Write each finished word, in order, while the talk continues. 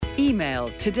email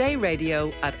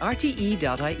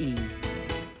todayradio@rte.ie.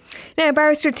 Now,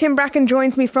 Barrister Tim Bracken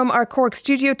joins me from our Cork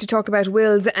studio to talk about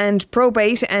wills and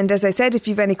probate. And as I said, if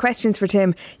you've any questions for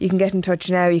Tim, you can get in touch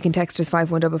now. You can text us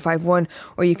 51551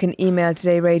 or you can email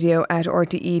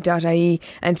todayradio@rte.ie.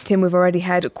 And Tim, we've already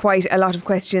had quite a lot of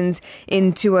questions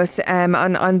into us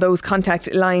on those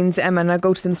contact lines, and I'll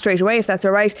go to them straight away if that's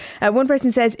all right. One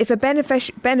person says, if a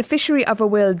beneficiary of a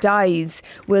will dies,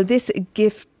 will this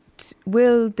gift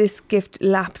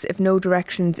lapse if no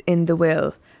directions in the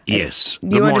will? Yes.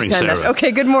 Good morning, understand Sarah. That?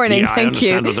 Okay, good morning. Yeah, Thank you.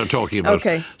 I understand what they're talking about.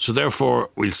 Okay. So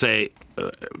therefore, we'll say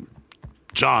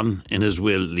John, in his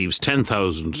will, leaves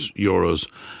 €10,000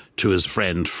 to his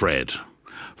friend Fred.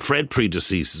 Fred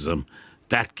predeceases him.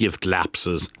 That gift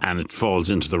lapses and it falls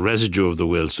into the residue of the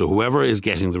will. So whoever is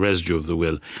getting the residue of the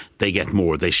will, they get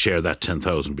more. They share that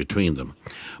 10,000 between them.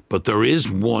 But there is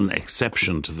one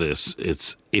exception to this.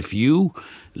 It's if you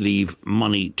leave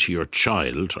money to your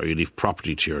child or you leave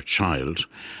property to your child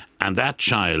and that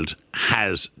child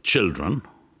has children,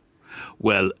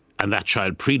 well, and that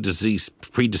child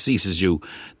predeceases you,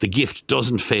 the gift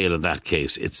doesn't fail in that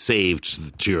case. It's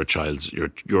saved to your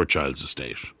child's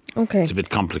estate. Okay. It's a bit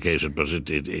complicated, but it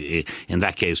in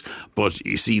that case. But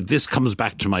you see, this comes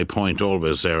back to my point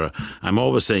always, Sarah. I'm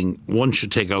always saying one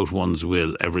should take out one's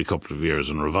will every couple of years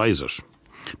and revise it,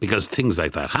 because things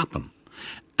like that happen.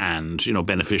 And, you know,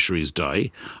 beneficiaries die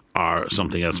or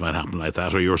something else might happen like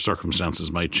that, or your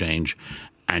circumstances might change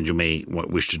and you may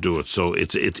wish to do it. So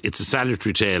it's a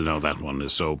salutary tale now, that one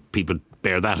is. So people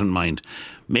bear that in mind.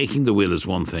 Making the will is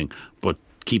one thing, but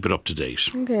keep it up to date.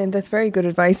 Okay, that's very good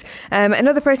advice.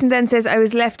 Another person then says, I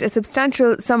was left a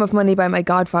substantial sum of money by my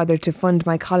godfather to fund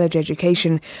my college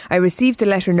education. I received the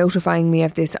letter notifying me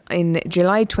of this in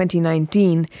July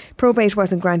 2019. Probate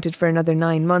wasn't granted for another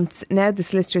 9 months. Now the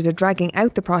solicitors are dragging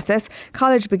out the process.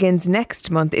 College begins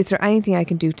next month. Is there anything I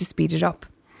can do to speed it up?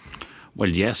 Well,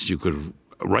 yes, you could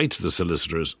write to the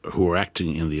solicitors who are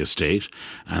acting in the estate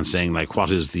and saying, like,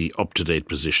 what is the up-to-date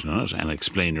position on it, and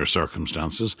explain your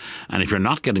circumstances. And if you're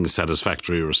not getting a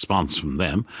satisfactory response from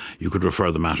them, you could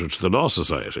refer the matter to the Law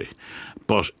Society.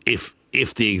 But if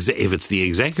it's the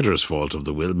executor's fault of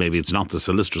the will, maybe it's not the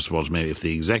solicitor's fault, maybe if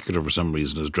the executor for some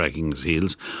reason is dragging his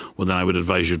heels, well, then I would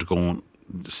advise you to go and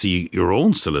see your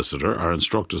own solicitor or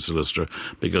instruct a solicitor,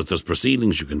 because there's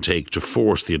proceedings you can take to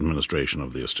force the administration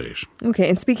of the estate. Okay,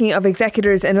 and speaking of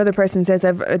executors, another person says,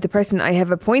 the person I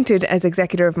have appointed as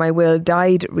executor of my will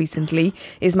died recently.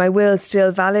 Is my will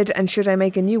still valid and should I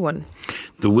make a new one?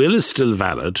 The will is still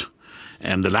valid,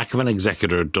 and the lack of an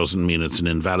executor doesn't mean it's an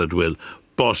invalid will,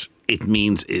 but it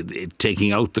means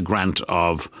taking out the grant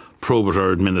of probate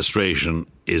or administration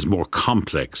is more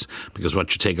complex, because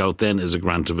what you take out then is a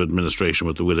grant of administration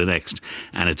with the will annexed,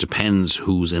 and it depends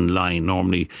who's in line.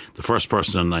 Normally the first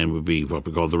person in line would be what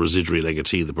we call the residuary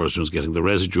legatee, the person who's getting the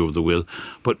residue of the will,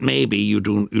 but maybe you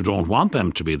don't want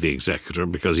them to be the executor,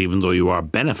 because even though you are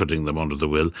benefiting them under the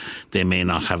will, they may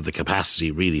not have the capacity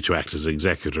really to act as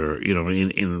executor. You know,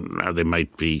 or they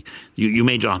might be, you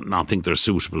may not think they're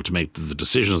suitable to make the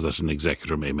decisions that an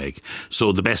executor may make.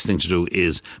 So the best thing to do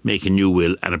is make a new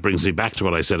will, and it brings me back to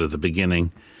what I said at the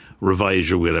beginning: revise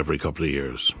your will every couple of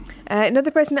years.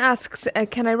 Another person asks,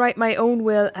 can I write my own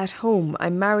will at home?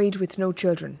 I'm married with no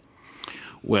children.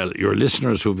 Well, your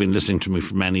listeners who've been listening to me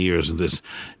for many years in this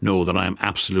know that I'm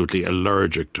absolutely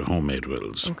allergic to homemade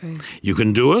wills. Okay. You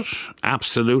can do it,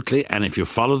 absolutely, and if you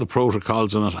follow the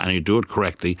protocols on it and you do it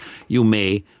correctly, you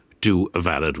may do a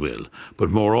valid will. But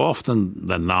more often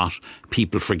than not,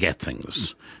 people forget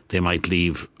things. They might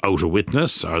leave out a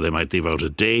witness, or they might leave out a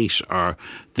date, or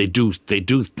they do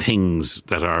things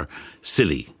that are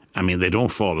silly. I mean, they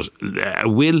don't follow. A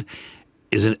will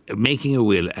making a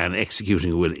will and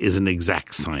executing a will is an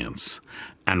exact science.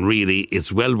 And really,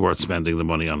 it's well worth spending the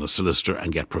money on a solicitor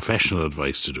and get professional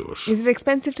advice to do it. Is it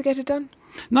expensive to get it done?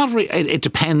 Not really. It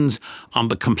depends on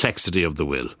the complexity of the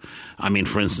will. I mean,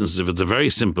 for instance, if it's a very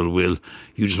simple will,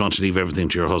 you just want to leave everything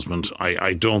to your husband,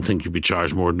 I don't think you'd be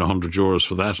charged more than €100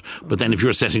 for that. But then if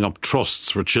you're setting up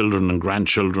trusts for children and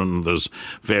grandchildren, there's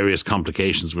various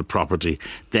complications with property,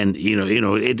 then,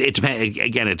 it depends.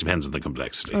 Again, it depends on the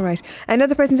complexity. All right.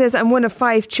 Another person says, I'm one of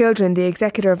 5 children, the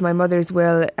executor of my mother's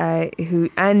will,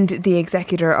 the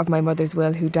executor of my mother's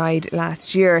will, who died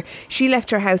last year. She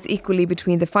left her house equally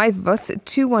between the 5 of us.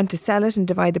 2 want to sell it and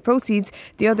divide the proceeds.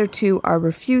 The other 2 are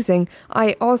refusing.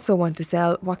 I also want to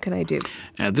sell. What can I do?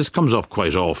 This comes up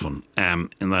quite often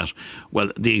in that,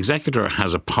 well, the executor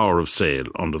has a power of sale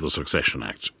under the Succession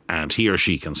Act, and he or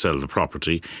she can sell the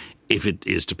property if it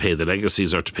is to pay the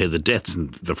legacies or to pay the debts,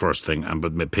 and the first thing,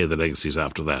 but pay the legacies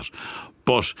after that.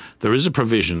 But there is a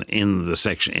provision in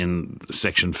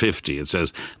section 50. It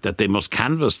says that they must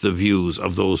canvass the views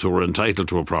of those who are entitled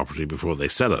to a property before they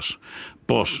sell it.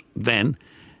 But then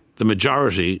the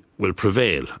majority will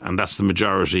prevail, and that's the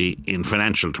majority in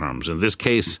financial terms. In this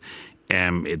case,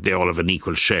 they all have an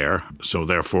equal share. So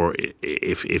therefore,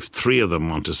 if three of them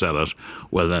want to sell it,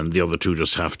 well, then the other two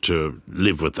just have to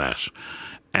live with that.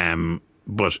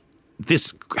 But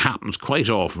this happens quite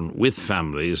often with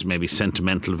families, maybe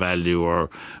sentimental value,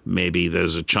 or maybe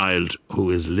there's a child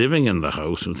who is living in the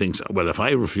house who thinks, well, if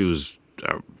I refuse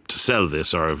to sell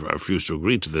this or if I refuse to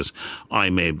agree to this,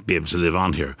 I may be able to live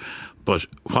on here. But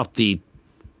what the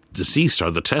deceased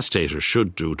or the testator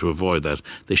should do to avoid that,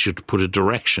 they should put a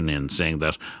direction in saying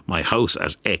that my house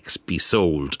at X be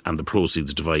sold and the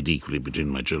proceeds divide equally between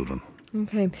my children.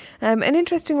 Okay. An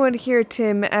interesting one here,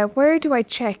 Tim. Where do I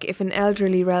check if an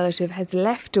elderly relative has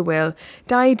left a will,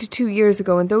 died 2 years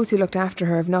ago, and those who looked after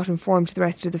her have not informed the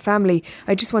rest of the family?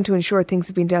 I just want to ensure things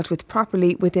have been dealt with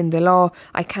properly within the law.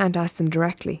 I can't ask them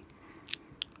directly.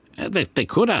 They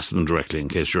could ask them directly in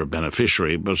case you're a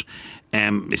beneficiary, but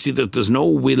you see, there's no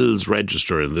wills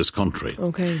register in this country.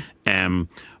 Okay.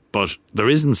 But there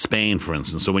is in Spain, for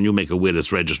instance. So when you make a will,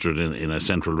 it's registered in a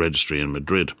central registry in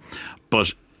Madrid.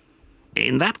 But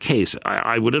in that case,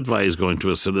 I would advise going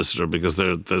to a solicitor, because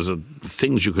there's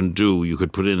things you can do. You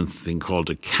could put in a thing called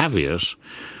a caveat,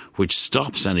 which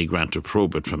stops any grant of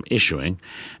probate from issuing,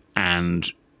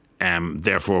 and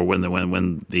therefore, when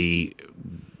the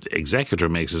executor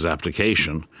makes his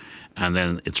application and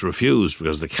then it's refused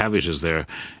because the caveat is there,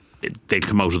 they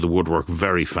come out of the woodwork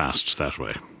very fast that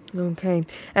way. Okay.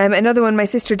 Another one, my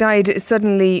sister died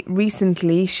suddenly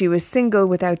recently. She was single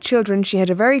without children. She had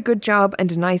a very good job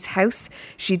and a nice house.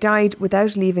 She died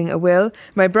without leaving a will.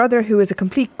 My brother, who is a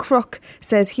complete crook,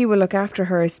 says he will look after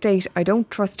her estate. I don't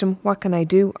trust him. What can I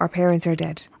do? Our parents are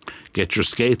dead. Get your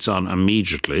skates on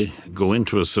immediately, go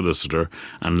into a solicitor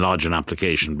and lodge an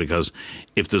application, because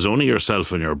if there's only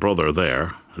yourself and your brother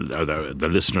there, the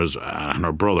listeners and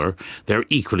her brother, they're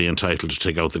equally entitled to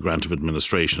take out the grant of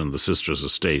administration on the sister's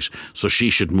estate, so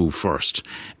she should move first.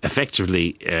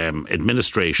 Effectively,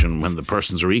 administration, when the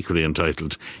persons are equally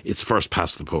entitled, it's first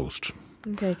past the post.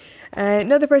 Okay.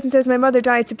 Another person says, my mother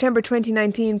died September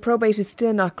 2019. Probate is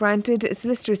still not granted. A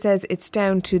solicitor says it's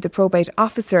down to the probate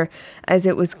officer as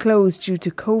it was closed due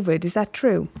to COVID. Is that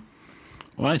true?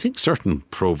 Well, I think certain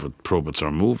probates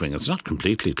are moving. It's not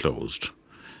completely closed.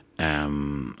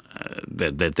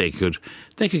 That they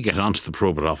could get onto the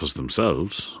probate office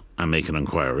themselves and make an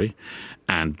inquiry.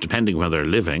 And depending where they're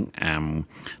living,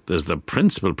 there's the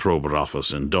principal probate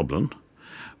office in Dublin,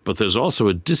 but there's also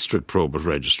a district probate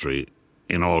registry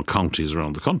in all counties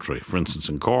around the country. For instance,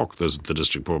 in Cork, there's the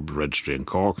District Probate Registry in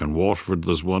Cork. In Waterford,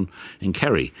 there's one in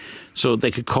Kerry. So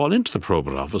they could call into the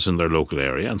probate office in their local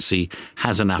area and see,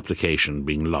 has an application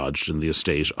being lodged in the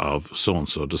estate of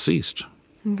so-and-so deceased.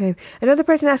 Okay. Another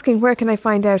person asking, where can I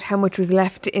find out how much was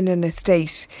left in an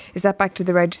estate? Is that back to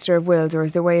the Register of Wills, or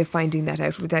is there a way of finding that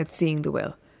out without seeing the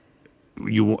will?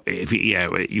 You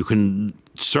can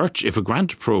search if a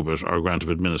grant of probate or a grant of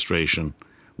administration,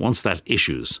 once that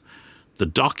issues, the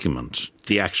document,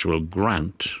 the actual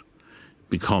grant,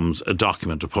 becomes a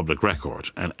document of public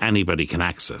record and anybody can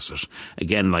access it.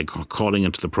 Again, like calling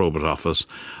into the probate office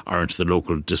or into the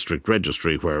local district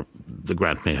registry where the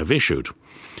grant may have issued.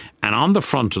 And on the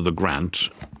front of the grant,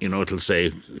 it'll say,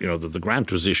 that the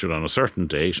grant was issued on a certain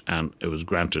date and it was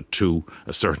granted to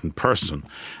a certain person.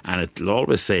 And it'll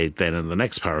always say then in the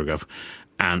next paragraph,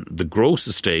 and the gross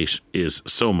estate is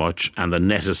so much and the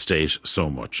net estate so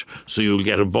much. So you'll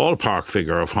get a ballpark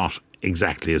figure of what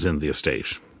exactly is in the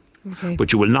estate. Okay.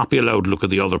 But you will not be allowed to look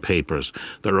at the other papers.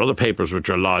 There are other papers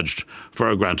which are lodged for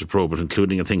a grant of probate,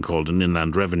 including a thing called an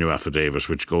inland revenue affidavit,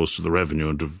 which goes to the revenue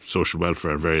and to social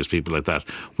welfare and various people like that,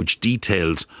 which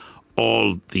details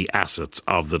all the assets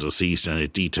of the deceased and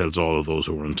it details all of those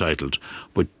who were entitled.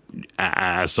 But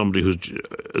as somebody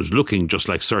who's looking just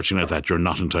like searching like that, you're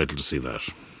not entitled to see that.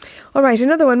 All right,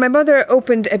 another one. My mother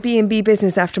opened a B&B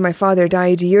business after my father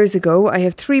died years ago. I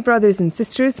have 3 brothers and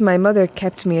sisters. My mother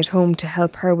kept me at home to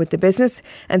help her with the business,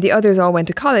 and the others all went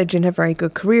to college and have very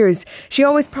good careers. She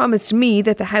always promised me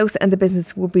that the house and the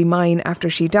business would be mine after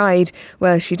she died.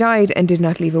 Well, she died and did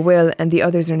not leave a will, and the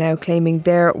others are now claiming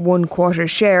their 1/4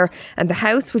 share, and the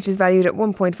house, which is valued at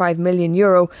 €1.5 million,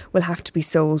 will have to be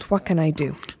sold. What can I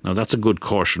do? Now, that's a good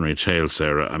cautionary tale,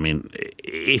 Sarah. I mean,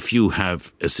 if you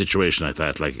have a situation like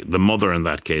that, like the mother in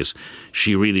that case,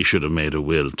 she really should have made a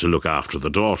will to look after the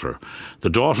daughter. The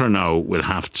daughter now will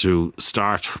have to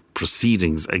start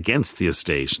proceedings against the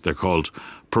estate. They're called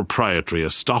proprietary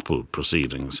estoppel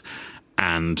proceedings.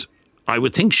 And I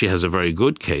would think she has a very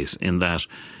good case in that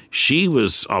she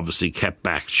was obviously kept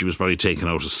back. She was probably taken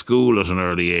out of school at an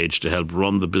early age to help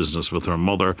run the business with her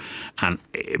mother. And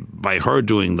by her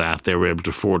doing that, they were able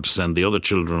to afford to send the other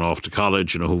children off to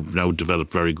college, who've now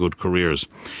developed very good careers.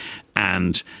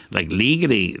 And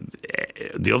legally,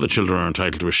 the other children are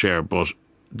entitled to a share, but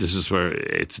this is where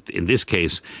in this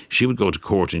case, she would go to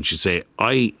court and she'd say,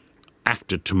 I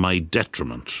acted to my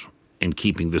detriment in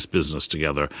keeping this business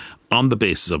together on the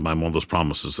basis of my mother's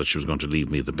promises that she was going to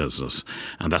leave me the business.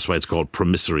 And that's why it's called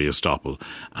promissory estoppel.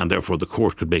 And therefore the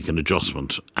court could make an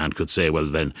adjustment and could say, well,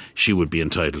 then she would be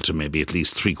entitled to maybe at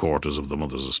least 3/4 of the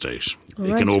mother's estate.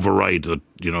 It can override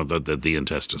the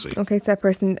intestacy. Okay, so that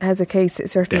person has a case,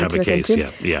 certainly. They have a case,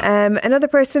 yeah. Another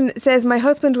person says, my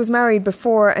husband was married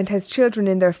before and has children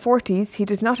in their 40s. He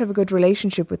does not have a good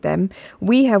relationship with them.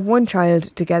 We have one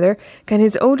child together. Can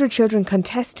his older children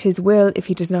contest his will if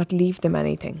he does not leave them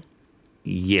anything?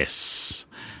 Yes.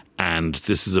 And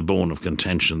this is a bone of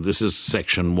contention. This is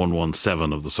Section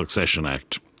 117 of the Succession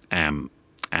Act. And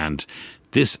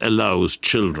this allows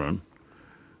children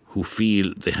who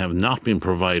feel they have not been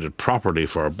provided properly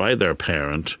for by their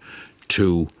parent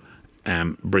to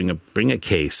bring a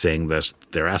case saying that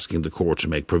they're asking the court to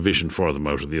make provision for them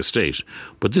out of the estate.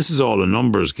 But this is all a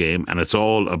numbers game, and it's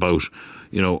all about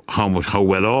how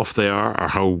well off they are or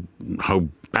how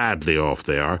badly off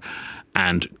they are.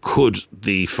 And could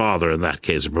the father in that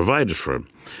case have provided for him?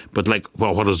 But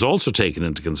what is also taken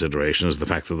into consideration is the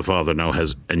fact that the father now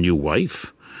has a new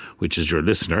wife, which is your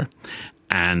listener,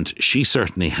 and she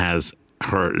certainly has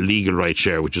her legal right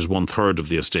share, which is 1/3 of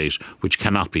the estate, which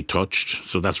cannot be touched.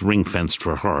 So that's ring fenced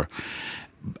for her.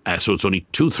 So it's only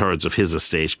 2/3 of his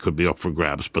estate could be up for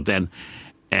grabs. But then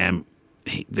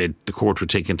the court would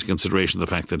take into consideration the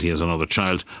fact that he has another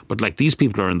child. But these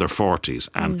people are in their 40s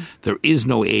and there is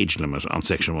no age limit on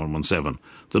Section 117.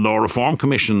 The Law Reform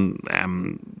Commission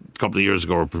a couple of years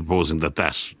ago were proposing that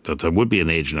there would be an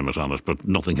age limit on it, but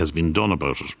nothing has been done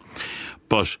about it.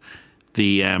 But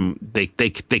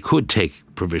they could take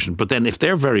provision. But then if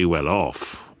they're very well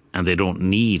off and they don't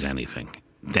need anything,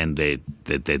 then they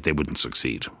wouldn't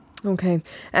succeed. Okay.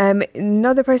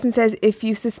 Another person says, if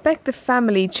you suspect the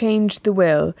family changed the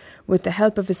will with the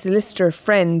help of a solicitor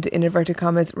friend, in inverted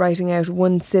commas, writing out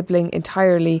one sibling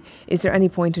entirely, is there any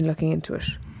point in looking into it?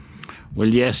 Well,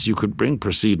 yes, you could bring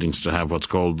proceedings to have what's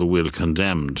called the will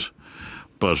condemned.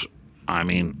 But,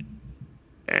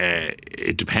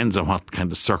 it depends on what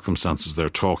kind of circumstances they're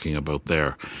talking about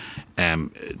there.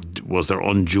 Was there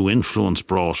undue influence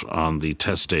brought on the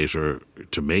testator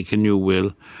to make a new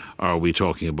will? Are we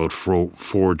talking about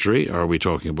forgery? Are we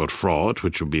talking about fraud,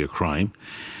 which would be a crime?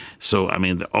 So,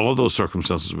 all those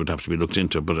circumstances would have to be looked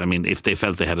into. But, if they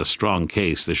felt they had a strong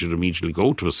case, they should immediately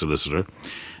go to a solicitor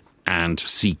and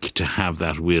seek to have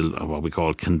that will, what we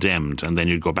call condemned. And then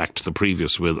you'd go back to the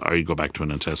previous will or you'd go back to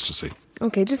an intestacy.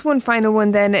 Okay, just one final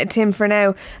one then, Tim, for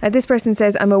now. This person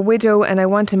says, I'm a widow and I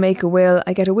want to make a will.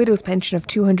 I get a widow's pension of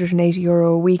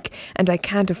 €280 a week and I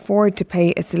can't afford to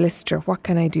pay a solicitor. What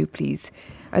can I do, please?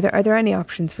 Are there any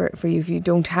options for you if you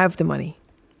don't have the money?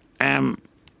 Well,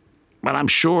 I'm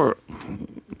sure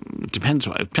it depends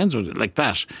on like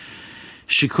that.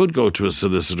 She could go to a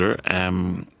solicitor.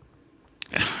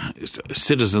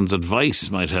 Citizens'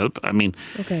 advice might help.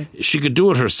 Okay. She could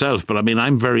do it herself, but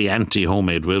I'm very anti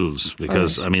homemade wills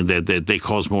because they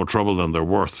cause more trouble than they're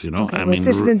worth. Okay.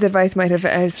 Citizens' advice might have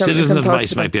citizens'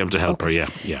 advice might be able to help her. Yeah.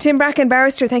 Tim Bracken,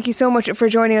 Barrister, thank you so much for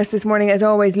joining us this morning. As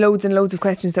always, loads and loads of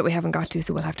questions that we haven't got to,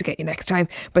 so we'll have to get you next time.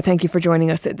 But thank you for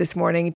joining us this morning.